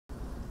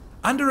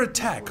Under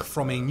attack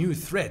from a new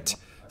threat,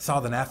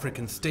 southern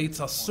African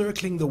states are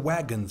circling the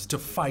wagons to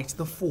fight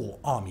the fall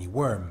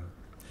armyworm.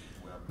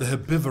 The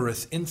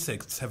herbivorous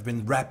insects have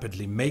been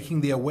rapidly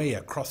making their way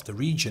across the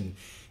region,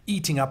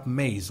 eating up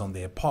maize on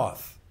their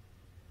path.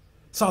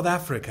 South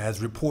Africa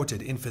has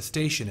reported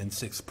infestation in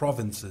 6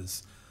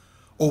 provinces.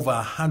 Over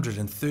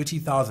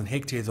 130,000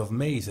 hectares of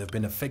maize have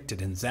been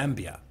affected in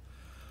Zambia.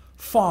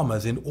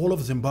 Farmers in all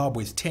of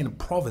Zimbabwe's 10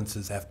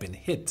 provinces have been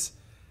hit.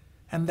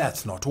 And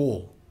that's not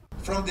all.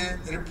 From the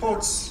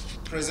reports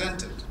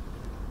presented,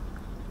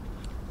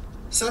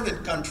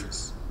 7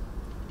 countries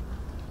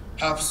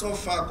have so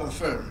far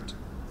confirmed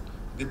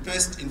the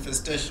pest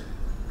infestation,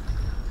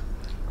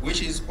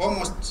 which is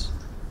almost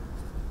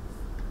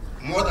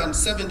more than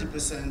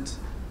 70%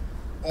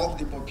 of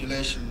the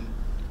population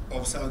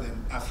of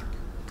Southern Africa.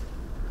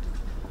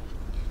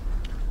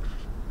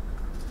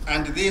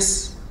 And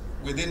this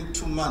within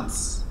 2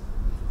 months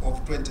of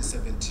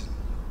 2017.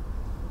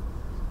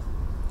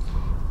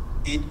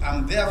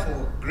 I'm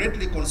therefore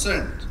greatly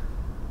concerned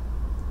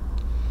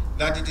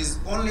that it is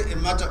only a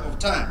matter of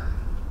time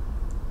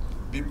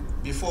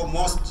before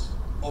most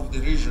of the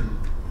region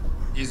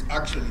is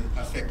actually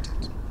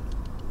affected.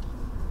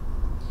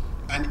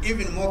 And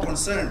even more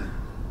concerned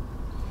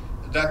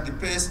that the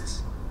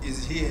pest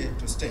is here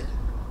to stay.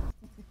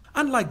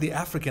 Unlike the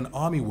African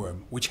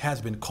armyworm, which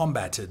has been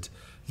combated,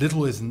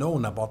 little is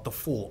known about the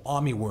fall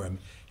armyworm,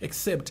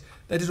 except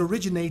that it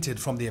originated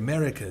from the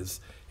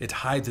Americas. It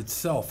hides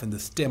itself in the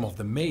stem of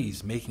the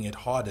maize, making it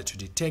harder to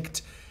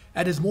detect,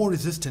 and is more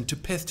resistant to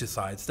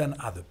pesticides than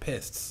other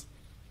pests.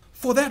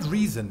 For that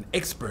reason,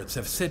 experts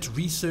have set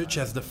research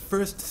as the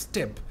first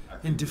step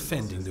in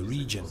defending the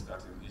region.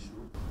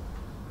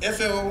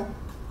 FAO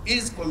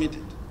is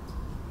committed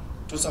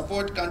to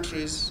support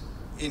countries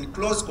in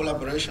close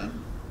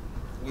collaboration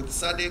with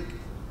SADC,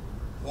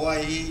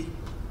 OIE,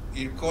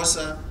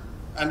 IRCOSA,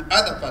 and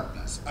other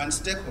partners and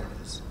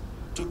stakeholders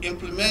to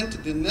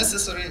implement the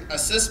necessary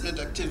assessment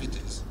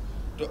activities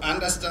to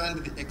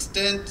understand the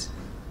extent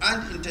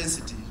and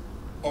intensity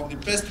of the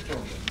pest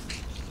problem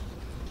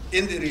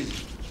in the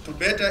region, to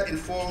better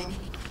inform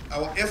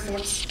our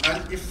efforts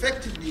and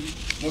effectively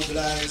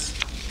mobilize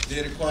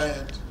the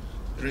required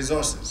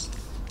resources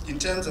in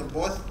terms of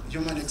both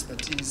human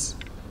expertise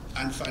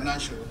and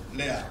financial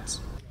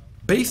layouts.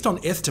 Based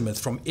on estimates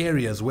from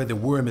areas where the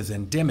worm is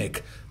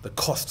endemic, the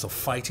costs of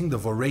fighting the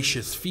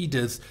voracious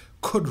feeders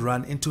could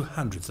run into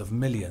hundreds of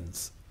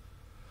millions.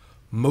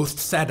 Most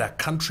SADC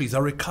countries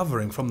are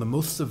recovering from the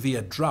most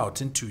severe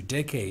drought in 2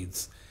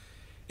 decades.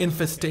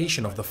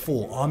 Infestation of the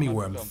fall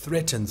armyworm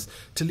threatens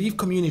to leave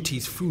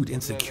communities food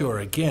insecure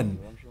again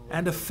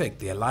and affect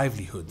their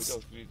livelihoods.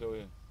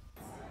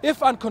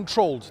 If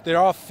uncontrolled, there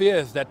are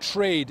fears that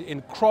trade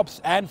in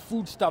crops and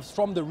foodstuffs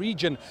from the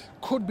region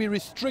could be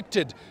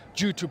restricted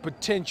due to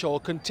potential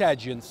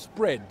contagion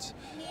spread.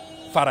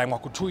 Farai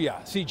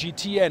Mwakutuya,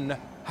 CGTN,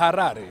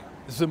 Harare,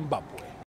 Zimbabwe.